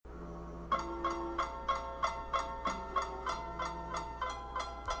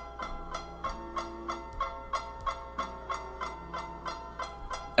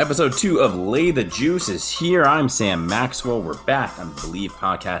Episode 2 of Lay the Juice is here. I'm Sam Maxwell. We're back on the Believe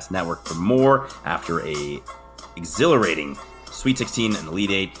Podcast Network for more after a exhilarating Sweet 16 and Elite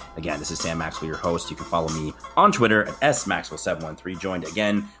 8. Again, this is Sam Maxwell, your host. You can follow me on Twitter at smaxwell713, joined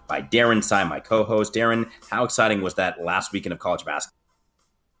again by Darren Sy, my co-host. Darren, how exciting was that last weekend of college basketball?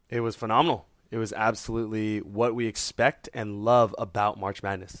 It was phenomenal. It was absolutely what we expect and love about March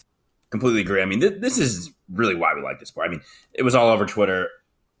Madness. Completely agree. I mean, this is really why we like this sport. I mean, it was all over Twitter.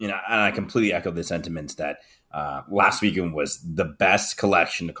 And I completely echo the sentiments that last weekend was the best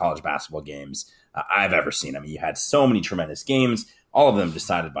collection of college basketball games I've ever seen. I mean, you had so many tremendous games, all of them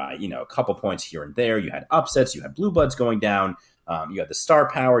decided by, a couple points here and there. You had upsets, you had blue bloods going down, you had the star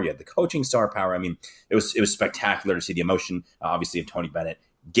power, you had the coaching star power. I mean, it was spectacular to see the emotion, obviously, of Tony Bennett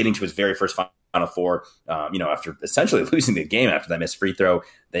getting to his very first Final Four, after essentially losing the game after that missed free throw.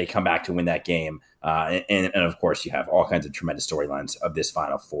 They come back to win that game. And of course, you have all kinds of tremendous storylines of this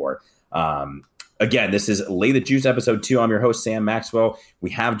Final Four. Again, this is Lay the Juice episode 2. I'm your host, Sam Maxwell. We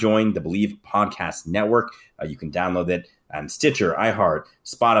have joined the Believe Podcast Network. You can download it on Stitcher, iHeart,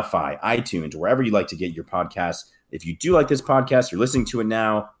 Spotify, iTunes, wherever you like to get your podcasts. If you do like this podcast, you're listening to it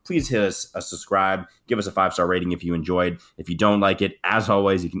now, please hit us a subscribe. Give us a 5-star rating if you enjoyed. If you don't like it, as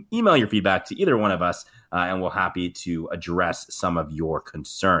always, you can email your feedback to either one of us, and we're happy to address some of your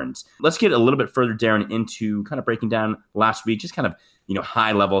concerns. Let's get a little bit further, Darren, into kind of breaking down last week, just kind of,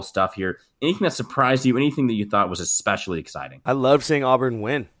 high-level stuff here. Anything that surprised you, anything that you thought was especially exciting? I loved seeing Auburn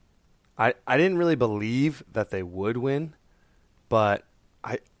win. I didn't really believe that they would win, but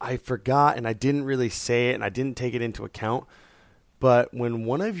I forgot and I didn't really say it and I didn't take it into account. But when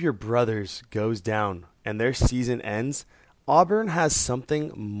one of your brothers goes down and their season ends, Auburn has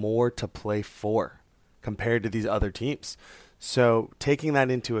something more to play for compared to these other teams. So taking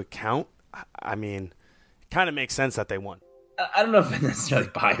that into account, I mean, it kind of makes sense that they won. I don't know if I necessarily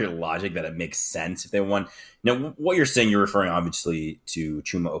buy your logic that it makes sense if they won. Now, what you're saying, you're referring obviously to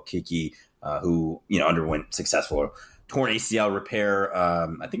Chuma Okeke, who underwent successful torn ACL repair. I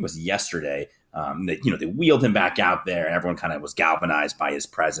think it was yesterday. They wheeled him back out there, and everyone kind of was galvanized by his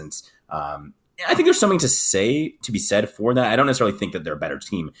presence. I think there's something to be said for that. I don't necessarily think that they're a better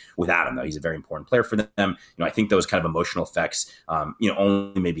team without him, though. He's a very important player for them. I think those kind of emotional effects,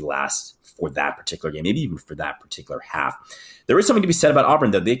 only maybe last for that particular game, maybe even for that particular half. There is something to be said about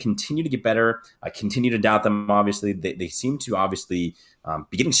Auburn, though. They continue to get better. I continue to doubt them, obviously. They seem to obviously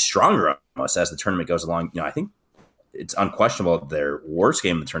be getting stronger almost as the tournament goes along. I think it's unquestionable their worst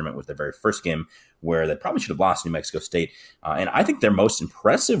game in the tournament was their very first game, where they probably should have lost to New Mexico State. And I think their most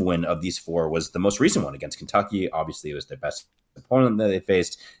impressive win of these four was the most recent one against Kentucky. Obviously, it was their best opponent that they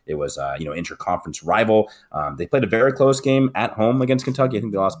faced. It was, inter-conference rival. They played a very close game at home against Kentucky. I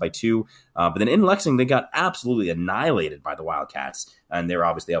think they lost by 2. But then in Lexington, they got absolutely annihilated by the Wildcats, and they were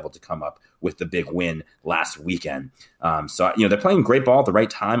obviously able to come up with the big win last weekend. They're playing great ball at the right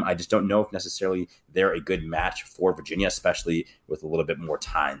time. I just don't know if necessarily they're a good match for Virginia, especially with a little bit more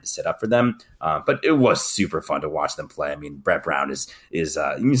time to set up for them. But it was super fun to watch them play. I mean, Brett Brown is he's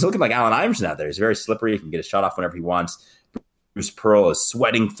looking like Allen Iverson out there. He's very slippery. He can get a shot off whenever he wants. Bruce Pearl is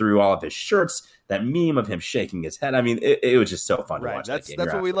sweating through all of his shirts. That meme of him shaking his head. I mean, it was just so fun to watch. That's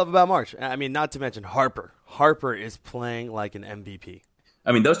what we love about March. I mean, not to mention Harper. Harper is playing like an MVP.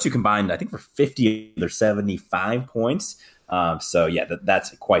 I mean, those two combined, I think, for 50 or 75 points.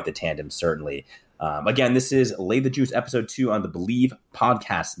 That's quite the tandem, certainly. Again, this is Lay the Juice episode 2 on the Believe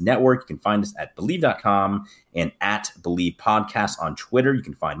Podcast Network. You can find us at Believe.com and at Believe Podcast on Twitter. You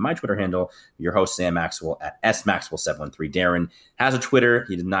can find my Twitter handle, your host, Sam Maxwell, at smaxwell713. Darren has a Twitter.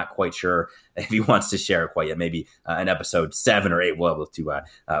 He is not quite sure if he wants to share it quite yet. Maybe in episode 7 or 8, we'll be able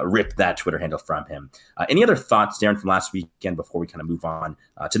to rip that Twitter handle from him. Any other thoughts, Darren, from last weekend before we kind of move on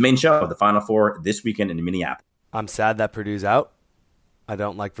to the main show of the Final Four this weekend in Minneapolis? I'm sad that Purdue's out. I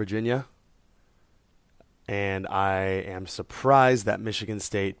don't like Virginia. And I am surprised that Michigan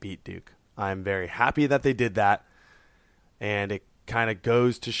State beat Duke. I'm very happy that they did that. And it kind of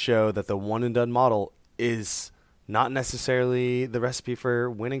goes to show that the one-and-done model is not necessarily the recipe for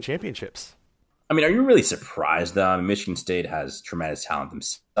winning championships. I mean, are you really surprised, though? I mean, Michigan State has tremendous talent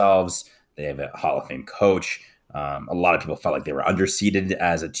themselves. They have a Hall of Fame coach. A lot of people felt like they were underseeded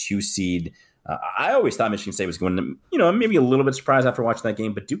as a 2 seed. I always thought Michigan State was going to, maybe a little bit surprised after watching that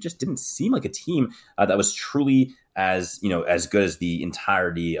game, but Duke just didn't seem like a team that was truly as good as the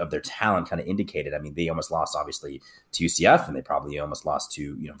entirety of their talent kind of indicated. I mean, they almost lost, obviously, to UCF, and they probably almost lost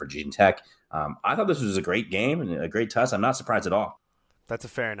to, Virginia Tech. I thought this was a great game and a great test. I'm not surprised at all. That's a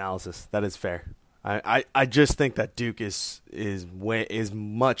fair analysis. That is fair. I just think that Duke is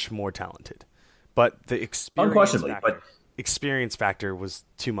much more talented, but the experience unquestionably, factor, but experience factor was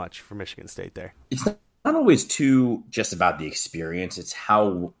too much for Michigan State there. It's not always too just about the experience. It's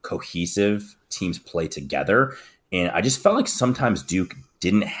how cohesive teams play together. And I just felt like sometimes Duke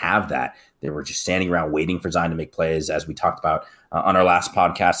didn't have that. They were just standing around waiting for Zion to make plays, as we talked about on our last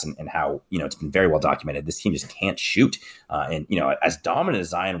podcast, and how, it's been very well documented. This team just can't shoot. And as dominant as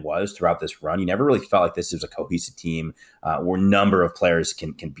Zion was throughout this run, you never really felt like this was a cohesive team where a number of players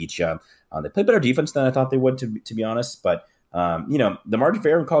can beat you. They played better defense than I thought they would, to be honest. But the margin for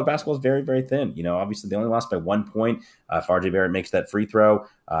error in college basketball is very, very thin. Obviously they only lost by 1 point. If RJ Barrett makes that free throw,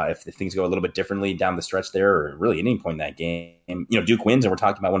 if the things go a little bit differently down the stretch there, or really at any point in that game, Duke wins, and we're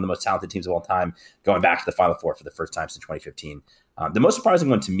talking about one of the most talented teams of all time, going back to the Final Four for the first time since 2015. The most surprising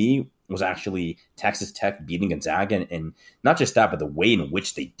one to me was actually Texas Tech beating Gonzaga, and not just that, but the way in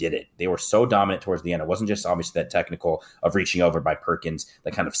which they did it. They were so dominant towards the end. It wasn't just obviously that technical of reaching over by Perkins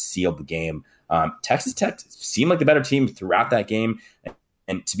that kind of sealed the game. Texas Tech seemed like the better team throughout that game.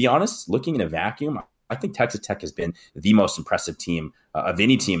 And to be honest, looking in a vacuum, I think Texas Tech has been the most impressive team of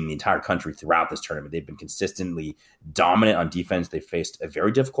any team in the entire country throughout this tournament. They've been consistently dominant on defense. They faced a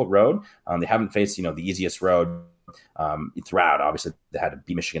very difficult road. They haven't faced, the easiest road throughout. Obviously, they had to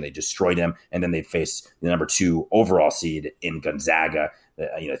beat Michigan. They destroyed them. And then they faced the number 2 overall seed in Gonzaga.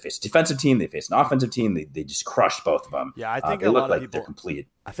 They faced a defensive team. They faced an offensive team. They just crushed both of them. Yeah, I think they look like they're complete.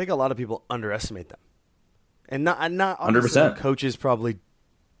 I think a lot of people underestimate them. And not 100%. Coaches probably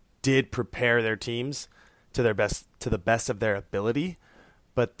did prepare their teams to the best of their ability,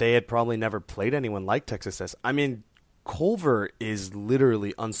 but they had probably never played anyone like Texas Tech. I mean, Culver is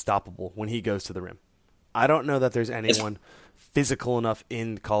literally unstoppable when he goes to the rim. I don't know that there's anyone physical enough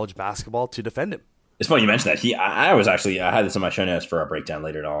in college basketball to defend him. It's funny you mentioned that. I had this in my show notes for our breakdown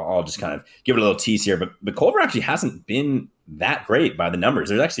later, and I'll just kind of give it a little tease here. But Culver actually hasn't been that great by the numbers.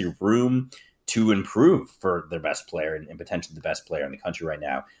 There's actually room to improve for their best player and potentially the best player in the country right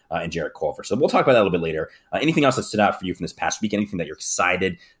now in Jarrett Culver. So we'll talk about that a little bit later. Anything else that stood out for you from this past week? Anything that you're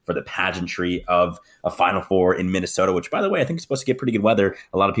excited for the pageantry of a Final Four in Minnesota, which, by the way, I think is supposed to get pretty good weather.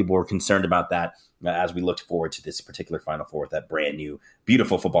 A lot of people were concerned about that as we looked forward to this particular Final Four with that brand new,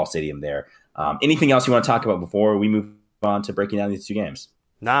 beautiful football stadium there. Anything else you want to talk about before we move on to breaking down these 2 games?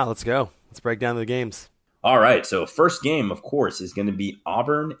 Nah, let's go. Let's break down the games. All right, so first game, of course, is going to be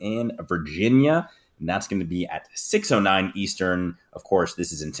Auburn and Virginia, and that's going to be at 6:09 Eastern. Of course,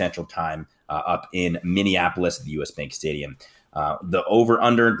 this is in Central Time up in Minneapolis at the U.S. Bank Stadium. The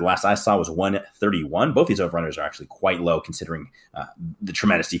over-under, the last I saw, was 131. Both these over-unders are actually quite low considering the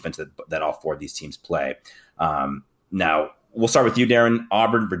tremendous defense that all 4 of these teams play. Now, we'll start with you, Darren.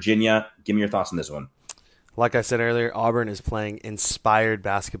 Auburn, Virginia. Give me your thoughts on this one. Like I said earlier, Auburn is playing inspired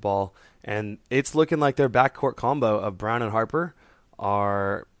basketball, and it's looking like their backcourt combo of Brown and Harper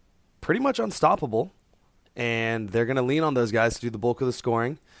are pretty much unstoppable, and they're going to lean on those guys to do the bulk of the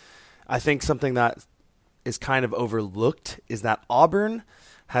scoring. I think something that is kind of overlooked is that Auburn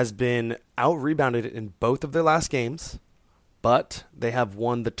has been out-rebounded in both of their last games, but they have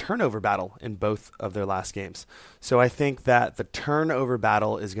won the turnover battle in both of their last games. So I think that the turnover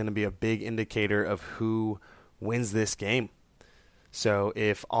battle is going to be a big indicator of who wins this game. So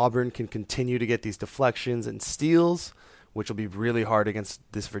if Auburn can continue to get these deflections and steals, which will be really hard against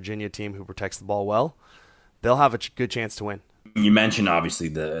this Virginia team who protects the ball well, they'll have a good chance to win. You mentioned, obviously,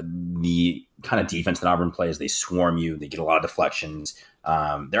 the kind of defense that Auburn plays. They swarm you. They get a lot of deflections.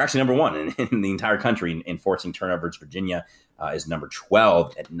 They're actually number 1 in the entire country in forcing turnovers. Virginia is number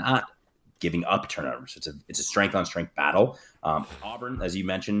 12 at not giving up turnovers. It's a strength-on-strength battle. Auburn, as you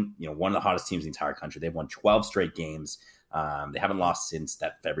mentioned, one of the hottest teams in the entire country. They've won 12 straight games. They haven't lost since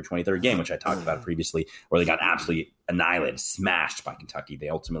that February 23rd game, which I talked about previously, where they got absolutely annihilated, smashed by Kentucky. They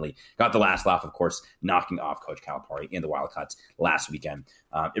ultimately got the last laugh, of course, knocking off Coach Calipari and the Wildcats last weekend.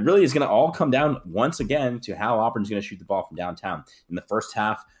 It really is going to all come down once again to how Auburn's going to shoot the ball from downtown. In the first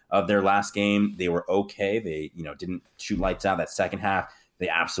half of their last game, they were okay. They didn't shoot lights out. That second half, they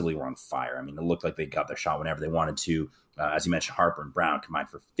absolutely were on fire. I mean, it looked like they got their shot whenever they wanted to. As you mentioned, Harper and Brown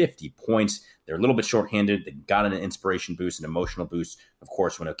combined for 50 points. They're a little bit shorthanded. They got an inspiration boost, an emotional boost, of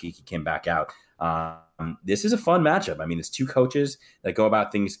course, when Okeke came back out. This is a fun matchup. I mean, it's 2 coaches that go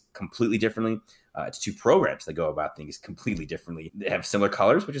about things completely differently. It's 2 programs that go about things completely differently. They have similar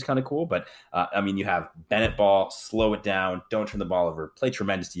colors, which is kind of cool. But, you have Bennett ball, slow it down, don't turn the ball over, play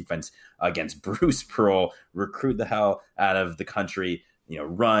tremendous defense against Bruce Pearl, recruit the hell out of the country,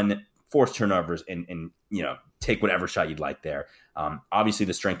 run, force turnovers, and take whatever shot you'd like there. Obviously,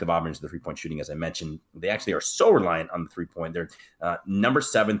 the strength of Auburn is the three-point shooting, as I mentioned. They actually are so reliant on the three-point. They're number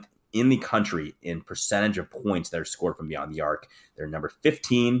 7th in the country in percentage of points that are scored from beyond the arc. They're number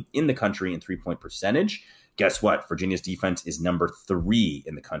 15 in the country in three-point percentage. guess what? Virginia's defense is number 3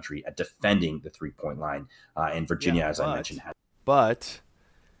 in the country at defending the 3-point line. And Virginia, as I mentioned, has. But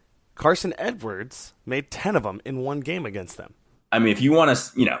Carson Edwards made 10 of them in one game against them. I mean, if you want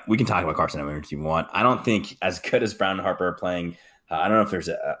to, we can talk about Carson Edwards if you want. I don't think as good as Brown and Harper are playing. I don't know if there's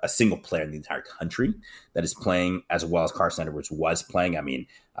a single player in the entire country that is playing as well as Carson Edwards was playing. I mean,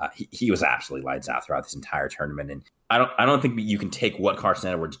 he was absolutely lights out throughout this entire tournament. And I don't think you can take what Carson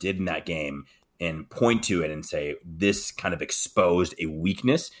Edwards did in that game and point to it and say this kind of exposed a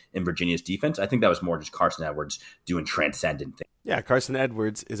weakness in Virginia's defense. I think that was more just Carson Edwards doing transcendent things. Yeah, Carson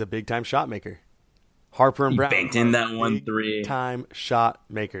Edwards is a big-time shot maker. Harper and Brown banked in that 1-3. Big-time shot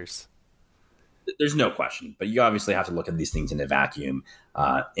makers. There's no question, but you obviously have to look at these things in a vacuum.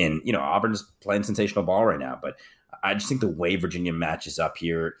 And Auburn's playing sensational ball right now, but I just think the way Virginia matches up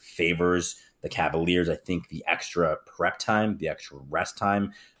here favors the Cavaliers. I think the extra prep time, the extra rest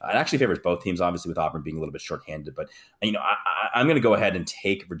time, it actually favors both teams, obviously, with Auburn being a little bit shorthanded. But, I'm going to go ahead and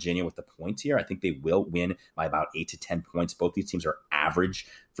take Virginia with the points here. I think they will win by about 8 to 10 points. Both these teams are average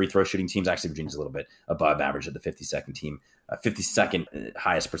free throw shooting teams. Actually, Virginia's a little bit above average at the 52nd team, 52nd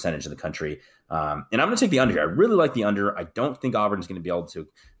highest percentage in the country. And I'm going to take the under here. I really like the under. I don't think Auburn's going to be able to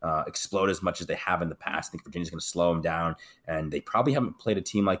explode as much as they have in the past. I think Virginia's going to slow them down, and they probably haven't played a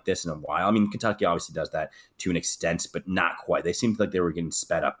team like this in a while. I mean, Kentucky obviously does that to an extent, but not quite. They seemed like they were getting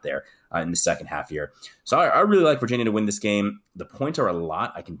sped up there in the second half here. So I really like Virginia to win this game. The points are a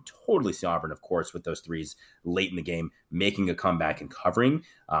lot. I can totally see Auburn, of course, with those threes late in the game, making a comeback and covering.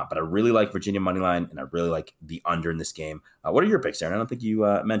 But I really like Virginia money line, and I really like the under in this game. What are your picks, Aaron? I don't think you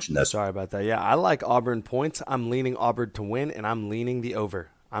mentioned those. Sorry about that. Yeah, I like Auburn points. I'm leaning Auburn to win, and I'm leaning the over.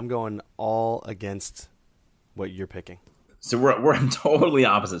 I'm going all against what you're picking. So we're on totally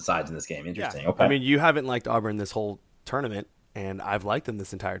opposite sides in this game. Interesting. Yeah. Okay. I mean, you haven't liked Auburn this whole tournament, and I've liked them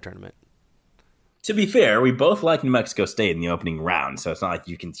this entire tournament. To be fair, we both like New Mexico State in the opening round, so it's not like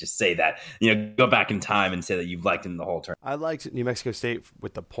you can just say that, go back in time and say that you've liked them the whole tournament. I liked New Mexico State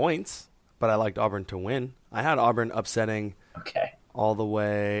with the points, but I liked Auburn to win. I had Auburn upsetting all the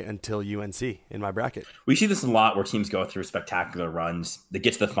way until UNC in my bracket. We see this a lot where teams go through spectacular runs. They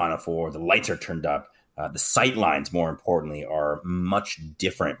get to the Final Four, the lights are turned up. The sight lines, more importantly, are much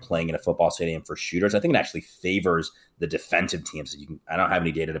different playing in a football stadium for shooters. I think it actually favors the defensive teams. I don't have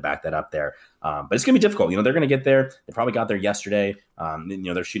any data to back that up there, but it's going to be difficult. They're going to get there. They probably got there yesterday.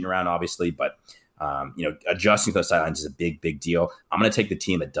 They're shooting around, obviously, but adjusting to those sidelines is a big deal. I'm going to take the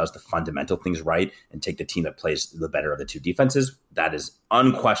team that does the fundamental things right and take the team that plays the better of the two defenses. That is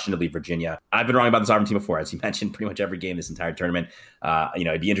unquestionably Virginia. I've been wrong about this Auburn team before, as you mentioned, pretty much every game this entire tournament.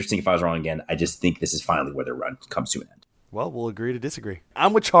 It'd be interesting if I was wrong again. I just think this is finally where their run comes to an end. Well, we'll agree to disagree.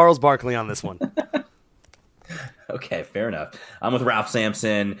 I'm with Charles Barkley on this one. Okay, fair enough. I'm with Ralph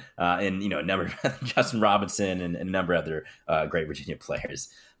Sampson and a number of Justin Robinson and a number of other great Virginia players.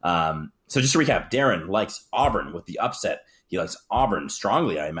 So just to recap, Darren likes Auburn with the upset. He likes Auburn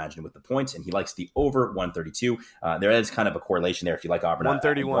strongly, I imagine, with the points, and he likes the over 132. There is kind of a correlation there if you like Auburn.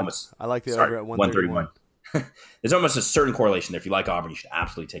 131. I like the over at 131. There's almost a certain correlation there. If you like Auburn, you should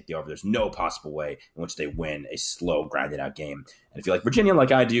absolutely take the over. There's no possible way in which they win a slow, grinded-out game. And if you like Virginia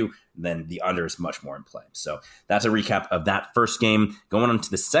like I do, then the under is much more in play. So that's a recap of that first game. Going on to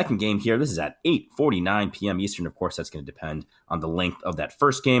the second game here. This is at 8:49 p.m. Eastern. Of course, that's going to depend on the length of that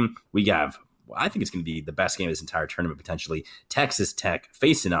first game. We have, I think it's going to be the best game of this entire tournament, potentially. Texas Tech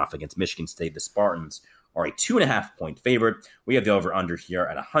facing off against Michigan State. The Spartans are a 2.5-point favorite. We have the over-under here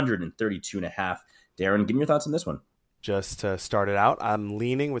at 132.5. Darren, give me your thoughts on this one. Just to start it out, I'm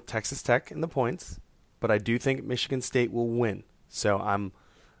leaning with Texas Tech in the points, but I do think Michigan State will win. So I'm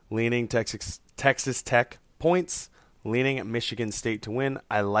leaning Texas Tech points, leaning at Michigan State to win.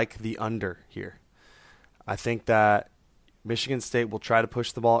 I like the under here. I think that Michigan State will try to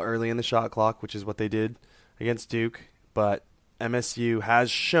push the ball early in the shot clock, which is what they did against Duke, but MSU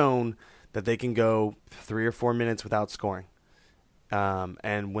has shown that they can go 3 or 4 minutes without scoring.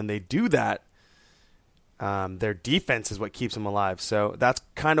 And when they do that, their defense is what keeps them alive. So that's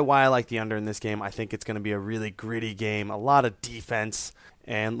kind of why I like the under in this game. I think it's going to be a really gritty game, a lot of defense.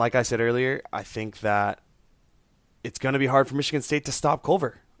 And like I said earlier, I think that it's going to be hard for Michigan State to stop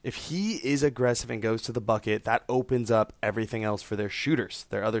Culver. If he is aggressive and goes to the bucket, that opens up everything else for their shooters,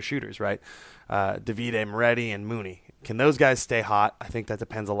 their other shooters, right? Davide, Moretti, and Mooney. Can those guys stay hot? I think that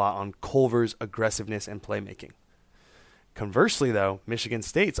depends a lot on Culver's aggressiveness and playmaking. Conversely, though, Michigan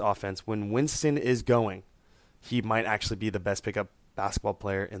State's offense, when Winston is going, he might actually be the best pickup basketball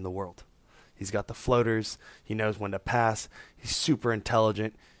player in the world. He's got the floaters. He knows when to pass. He's super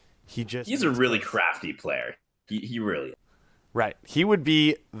intelligent. He's a really crafty player. He really is. Right. He would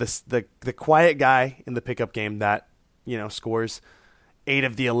be the quiet guy in the pickup game that, scores 8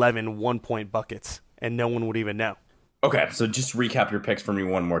 of the 11 1-point buckets, and no one would even know. Okay, so just recap your picks for me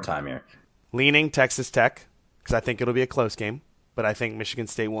one more time here. Leaning Texas Tech, because I think it'll be a close game, but I think Michigan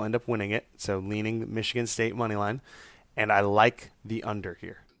State will end up winning it. So leaning Michigan State money line, and I like the under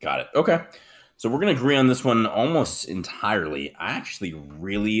here. Got it. Okay. So we're going to agree on this one almost entirely. I actually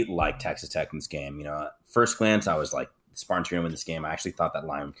really like Texas Tech in this game. First glance, I was like, Spartans are going to win this game. I actually thought that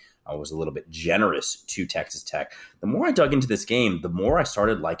line was a little bit generous to Texas Tech. The more I dug into this game, the more I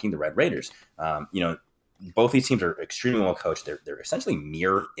started liking the Red Raiders. Both these teams are extremely well coached. They're essentially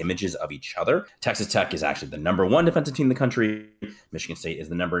mirror images of each other. Texas Tech is actually the number 1 defensive team in the country. Michigan State is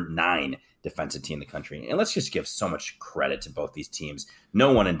the number 9 defensive team in the country. And let's just give so much credit to both these teams.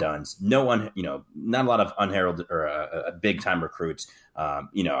 No one and dones. Not a lot of unheralded or big time recruits.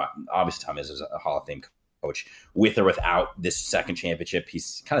 Obviously Tom is a Hall of Fame coach with or without this second championship.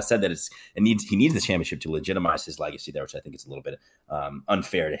 He's kind of said that he needs the championship to legitimize his legacy there, which I think is a little bit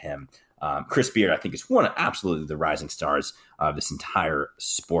unfair to him. Chris Beard, I think, is one of absolutely the rising stars of this entire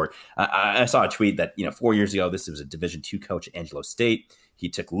sport. I saw a tweet that 4 years ago, this was a Division II coach at Angelo State. He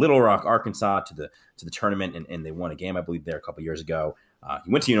took Little Rock, Arkansas, to the tournament, and they won a game, I believe, there a couple years ago.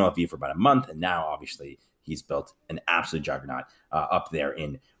 He went to UNLV for about a month, and now obviously he's built an absolute juggernaut up there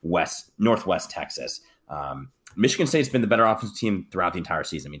in northwest Texas. Michigan State's been the better offensive team throughout the entire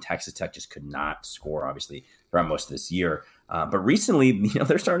season. I mean, Texas Tech just could not score, obviously, throughout most of this year. But recently,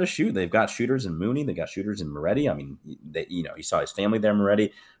 they're starting to shoot. They've got shooters in Mooney. They got shooters in Moretti. I mean, you saw his family there,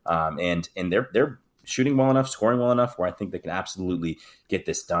 Moretti, and they're shooting well enough, scoring well enough, where I think they can absolutely get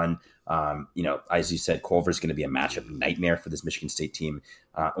this done. As you said, Culver's going to be a matchup nightmare for this Michigan State team.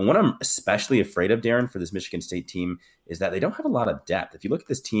 And what I'm especially afraid of, Darren, for this Michigan State team is that they don't have a lot of depth. If you look at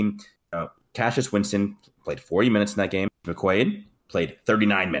this team, Cassius Winston played 40 minutes in that game. McQuaid played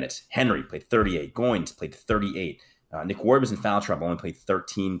 39 minutes. Henry played 38. Goins played 38. Nick Ward was in foul trouble, only played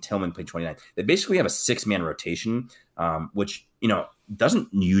 13. Tillman played 29. They basically have a 6-man rotation, which, doesn't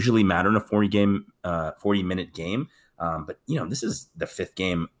usually matter in a 40-minute game. But this is the 5th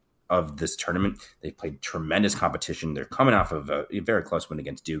game of this tournament. They played tremendous competition. They're coming off of a very close win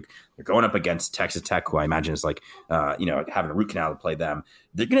against Duke. They're going up against Texas Tech, who I imagine is like, having a root canal to play them.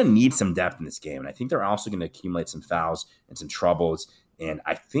 They're going to need some depth in this game. And I think they're also going to accumulate some fouls and some troubles. And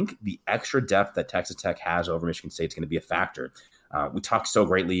I think the extra depth that Texas Tech has over Michigan State is going to be a factor. We talked so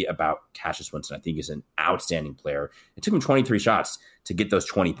greatly about Cassius Winston. I think he's an outstanding player. It took him 23 shots to get those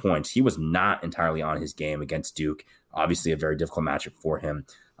 20 points. He was not entirely on his game against Duke. Obviously, a very difficult matchup for him.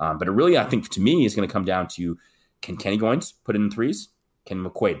 But it really, I think, to me, is going to come down to, can Kenny Goins put in threes? Can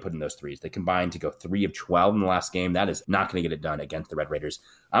McQuaid put in those threes? They combined to go 3 of 12 in the last game. That is not going to get it done against the Red Raiders.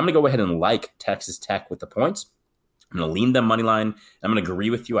 I'm going to go ahead and like Texas Tech with the points. I'm going to lean them money line. I'm going to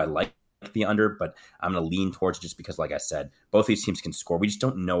agree with you. I like the under, but I'm going to lean towards it just because, like I said, both these teams can score. We just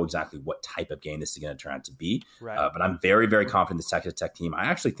don't know exactly what type of game this is going to turn out to be. Right. But I'm very, very confident this Texas Tech team. I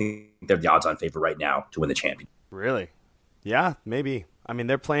actually think they're the odds-on favorite right now to win the champion. Really? Yeah, maybe. I mean,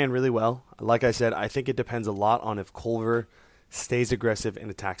 they're playing really well. Like I said, I think it depends a lot on if Culver stays aggressive and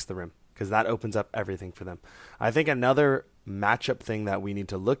attacks the rim, because that opens up everything for them. I think another matchup thing that we need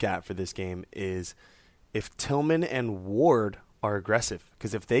to look at for this game is if Tillman and Ward are aggressive,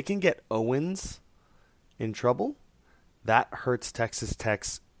 because if they can get Owens in trouble, that hurts Texas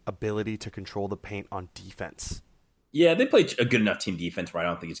Tech's ability to control the paint on defense. Yeah, they play a good enough team defense where I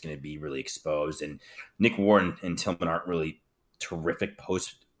don't think it's going to be really exposed. And Nick Ward and Tillman aren't really terrific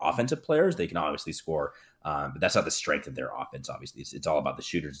post offensive players. They can obviously score, but that's not the strength of their offense. Obviously, it's all about the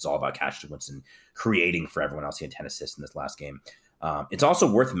shooters. It's all about Cassius Winston creating for everyone else. He had 10 assists in this last game. It's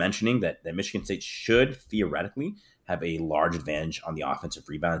also worth mentioning that Michigan State should theoretically have a large advantage on the offensive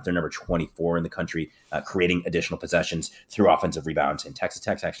rebounds. They're number 24 in the country, creating additional possessions through offensive rebounds. And Texas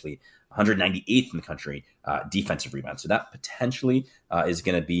Tech's actually 198th in the country defensive rebounds. So that potentially is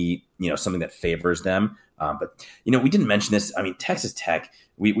going to be something that favors them. But we didn't mention this. I mean, Texas Tech,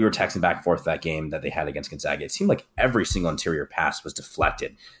 we were texting back and forth that game that they had against Gonzaga. It seemed like every single interior pass was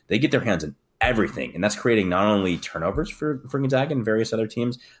deflected. They get their hands in everything, and that's creating not only turnovers for Gonzaga and various other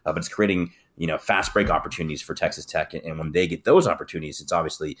teams, but it's creating fast break opportunities for Texas Tech. And when they get those opportunities, it's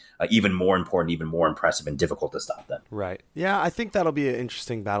obviously even more important, even more impressive, and difficult to stop them. Right. Yeah, I think that'll be an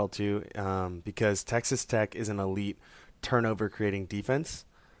interesting battle too, because Texas Tech is an elite turnover creating defense,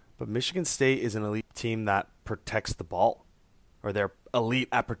 but Michigan State is an elite team that protects the ball, or they're elite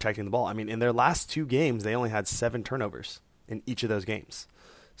at protecting the ball. I mean, in their last 2 games, they only had 7 turnovers in each of those games.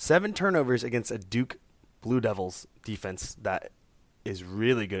 7 turnovers against a Duke Blue Devils defense that is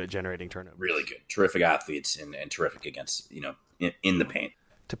really good at generating turnovers. Really good. Terrific athletes and terrific against, in the paint.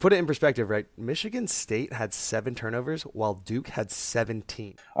 To put it in perspective, right, Michigan State had 7 turnovers while Duke had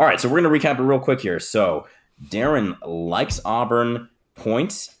 17. All right, so we're going to recap it real quick here. So Darren likes Auburn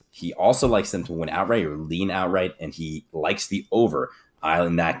points. He also likes them to win outright or lean outright, and he likes the over. I,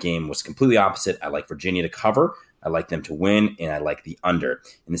 in that game, was completely opposite. I like Virginia to cover. I like them to win, and I like the under.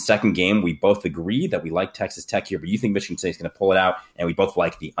 In the second game, we both agree that we like Texas Tech here, but you think Michigan State is going to pull it out, and we both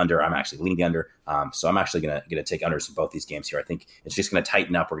like the under. I'm actually leaning the under, so I'm actually going to take unders in both these games here. I think it's just going to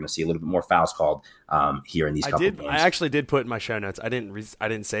tighten up. We're going to see a little bit more fouls called here in these couple games. I actually did put in my show notes. I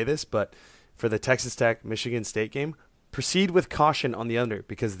didn't say this, but for the Texas Tech Michigan State game, proceed with caution on the under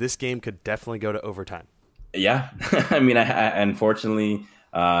because this game could definitely go to overtime. Yeah, I mean, I unfortunately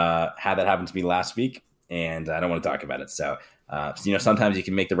had that happen to me last week. And I don't want to talk about it. So, sometimes you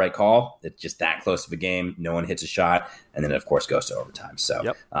can make the right call. It's just that close of a game. No one hits a shot. And then, of course, goes to overtime. So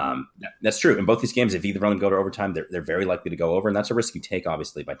yep. That's true. In both these games, if either of them go to overtime, they're very likely to go over. And that's a risk you take,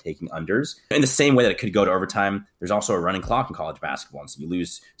 obviously, by taking unders. In the same way that it could go to overtime, there's also a running clock in college basketball. And so you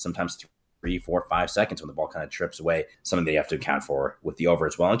lose sometimes 3, 4, 5 seconds when the ball kind of trips away, something that you have to account for with the over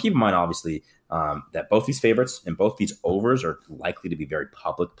as well. And keep in mind, obviously, that both these favorites and both these overs are likely to be very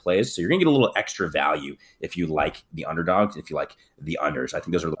public plays. So you're going to get a little extra value if you like the underdogs, if you like the unders. I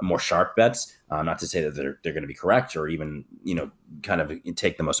think those are more sharp bets, not to say that they're going to be correct or even, kind of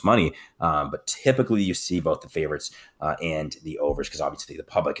take the most money. But typically you see both the favorites and the overs because obviously the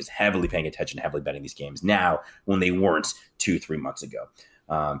public is heavily paying attention, heavily betting these games now when they weren't 2-3 months ago.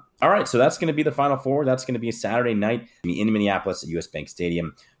 All right, so that's going to be the Final Four. That's going to be a Saturday night in Minneapolis at US Bank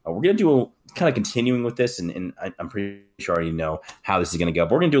Stadium. We're going to do kind of continuing with this, and I'm pretty sure I already know how this is going to go.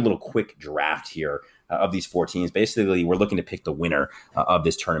 But we're going to do a little quick draft here of these 4 teams. Basically, we're looking to pick the winner of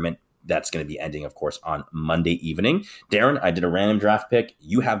this tournament. That's going to be ending, of course, on Monday evening. Darren, I did a random draft pick.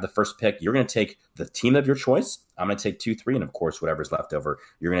 You have the first pick. You're going to take the team of your choice. I'm going to take 2, 3, and of course, whatever's left over,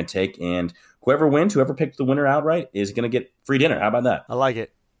 you're going to take. And whoever wins, whoever picked the winner outright, is going to get free dinner. How about that? I like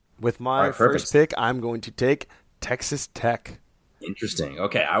it. With my first pick, I'm going to take Texas Tech. Interesting.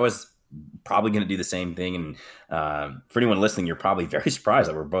 Okay, I was probably going to do the same thing. And for anyone listening, you're probably very surprised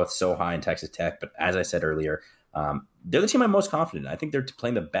that we're both so high in Texas Tech. But as I said earlier, they're the team I'm most confident in. I think they're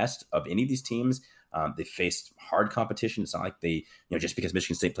playing the best of any of these teams. They faced hard competition. It's not like they, just because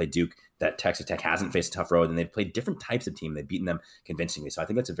Michigan State played Duke, that Texas Tech hasn't faced a tough road, and they've played different types of team. They've beaten them convincingly. So I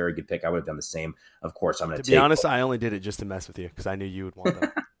think that's a very good pick. I would have done the same. Of course, I'm going to take. To be honest, I only did it just to mess with you because I knew you would want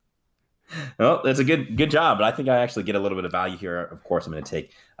them. Well, that's a good job, but I think I actually get a little bit of value here. Of course, I'm going to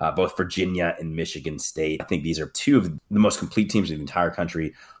take both Virginia and Michigan State. I think these are 2 of the most complete teams in the entire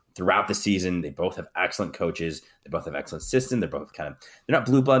country throughout the season. They both have excellent coaches. They both have excellent systems. They're both they're not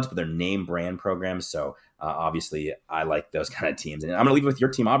blue bloods, but they're name brand programs. So obviously I like those kind of teams. And I'm going to leave it with your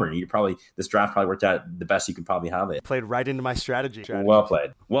team, Auburn. This draft probably worked out the best you could probably have it. Played right into my strategy. Well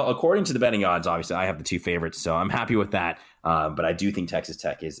played. Well, according to the betting odds, obviously I have the 2 favorites, so I'm happy with that. But I do think Texas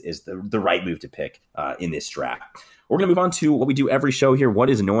Tech is the right move to pick in this draft. We're going to move on to what we do every show here. What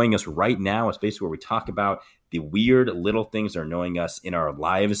is annoying us right now? It's basically where we talk about the weird little things that are annoying us in our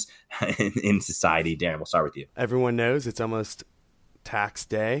lives in society. Darren, we'll start with you. Everyone knows it's almost tax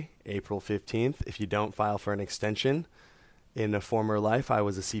day, April 15th. If you don't file for an extension, in a former life, I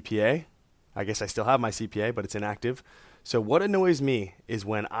was a CPA. I guess I still have my CPA, but it's inactive. So what annoys me is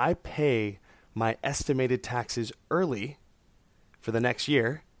when I pay my estimated taxes early for the next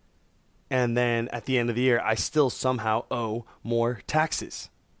year, and then at the end of the year, I still somehow owe more taxes.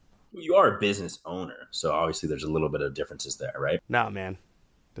 You are a business owner, so obviously there's a little bit of differences there, right? No, man.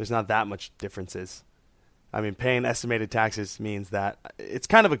 There's not that much differences. I mean, paying estimated taxes means that it's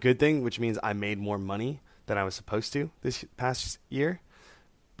kind of a good thing, which means I made more money than I was supposed to this past year.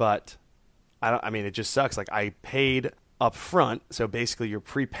 But it just sucks. Like, I paid up front, so basically you're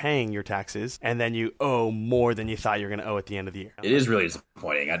prepaying your taxes, and then you owe more than you thought you were going to owe at the end of the year. It is really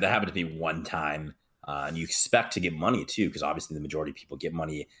disappointing. That happened to me one time. And you expect to get money too, because obviously the majority of people get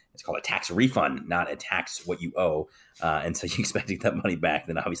money. It's called a tax refund, not a tax what you owe. And so you expect to get that money back.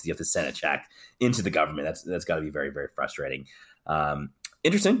 Then obviously you have to send a check into the government. That's got to be very, very frustrating.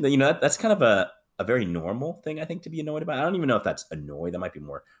 Interesting. That's kind of a very normal thing, I think, to be annoyed about. I don't even know if that's annoyed. That might be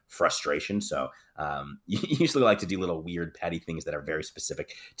more frustration. So you usually like to do little weird, petty things that are very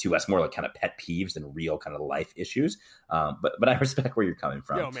specific to us, more like kind of pet peeves than real kind of life issues. But I respect where you're coming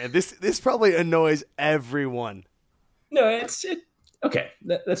from. Yo, man, this probably annoys everyone. No, it's okay.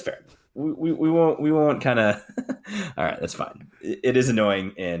 That's fair. We won't kind of. All right, that's fine. It is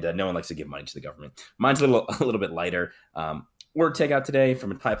annoying, and no one likes to give money to the government. Mine's a little bit lighter. Word takeout today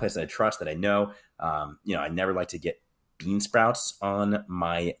from a Thai place that I trust, that I know. I never like to get bean sprouts on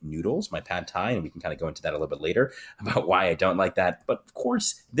my noodles, my pad thai, and we can kind of go into that a little bit later about why I don't like that. But of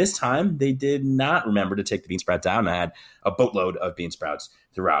course, this time they did not remember to take the bean sprouts out, and I had a boatload of bean sprouts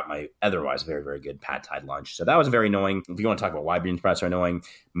throughout my otherwise very, very good pad thai lunch. So that was very annoying. If you want to talk about why bean sprouts are annoying,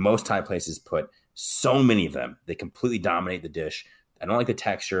 most Thai places put so many of them. They completely dominate the dish. I don't like the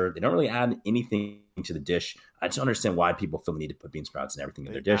texture. They don't really add anything to the dish. I just don't understand why people feel the need to put bean sprouts in everything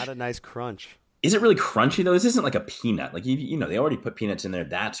in their dish. Add a nice crunch. Is it really crunchy though? This isn't like a peanut. Like you know, they already put peanuts in there.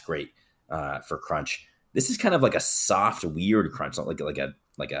 That's great for crunch. This is kind of like a soft, weird crunch, not like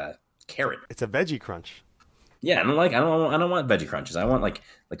a carrot. It's a veggie crunch. Yeah, I don't want veggie crunches. I want like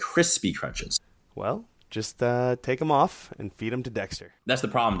crispy crunches. Well, just take them off and feed them to Dexter. That's the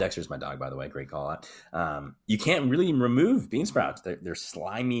problem. Dexter's my dog, by the way. Great call out. You can't really remove bean sprouts. They're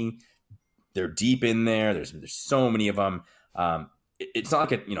slimy. They're deep in there. There's so many of them. It's not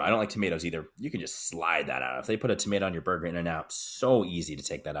like I don't like tomatoes either. You can just slide that out. If they put a tomato on your burger In-N-Out, so easy to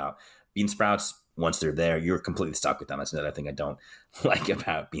take that out. Bean sprouts, once they're there, you're completely stuck with them. That's another thing I don't like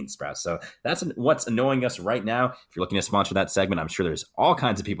about bean sprouts. So that's what's annoying us right now. If you're looking to sponsor that segment, I'm sure there's all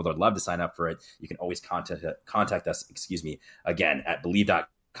kinds of people that would love to sign up for it. You can always contact us, again, at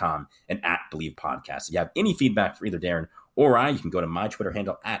Believe.com and at Believe Podcast. If you have any feedback for either Darren or I, you can go to my Twitter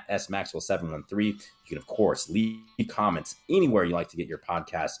handle at smaxwell713. You can, of course, leave comments anywhere you like to get your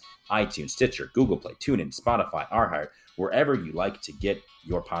podcast: iTunes, Stitcher, Google Play, TuneIn, Spotify, iHeart, wherever you like to get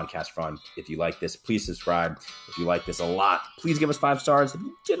your podcast from. If you like this, please subscribe. If you like this a lot, please give us 5 stars. If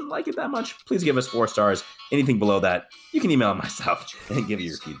you didn't like it that much, please give us 4 stars. Anything below that, you can email myself and give you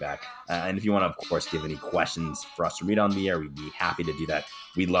your feedback. And if you want to, of course, give any questions for us to read on the air, we'd be happy to do that.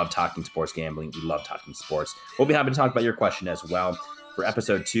 We love talking sports gambling. We love talking sports. We'll be happy to talk about your question as well. For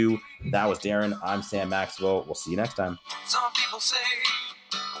episode 2, that was Darren. I'm Sam Maxwell. We'll see you next time. Some people say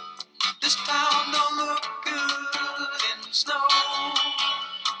this town don't look good in the snow.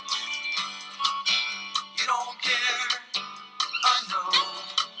 You don't care, I know.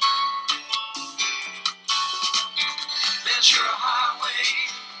 Ventura Highway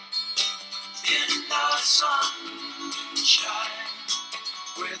in the sunshine,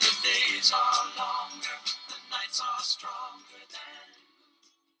 where the days are longer, the nights are stronger than.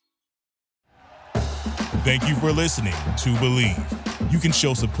 Thank you for listening to Believe. You can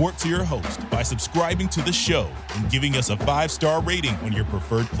show support to your host by subscribing to the show and giving us a 5-star rating on your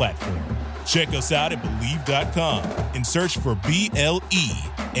preferred platform. Check us out at Believe.com and search for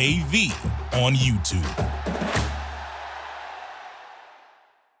BLEAV on YouTube.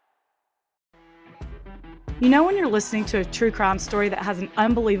 You know when you're listening to a true crime story that has an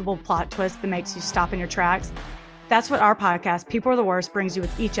unbelievable plot twist that makes you stop in your tracks? That's what our podcast, People Are the Worst, brings you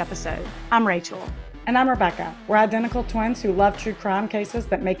with each episode. I'm Rachel. And I'm Rebecca. We're identical twins who love true crime cases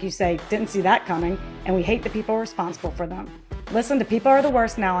that make you say, didn't see that coming, and we hate the people responsible for them. Listen to People Are the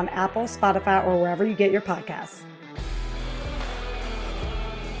Worst now on Apple, Spotify, or wherever you get your podcasts.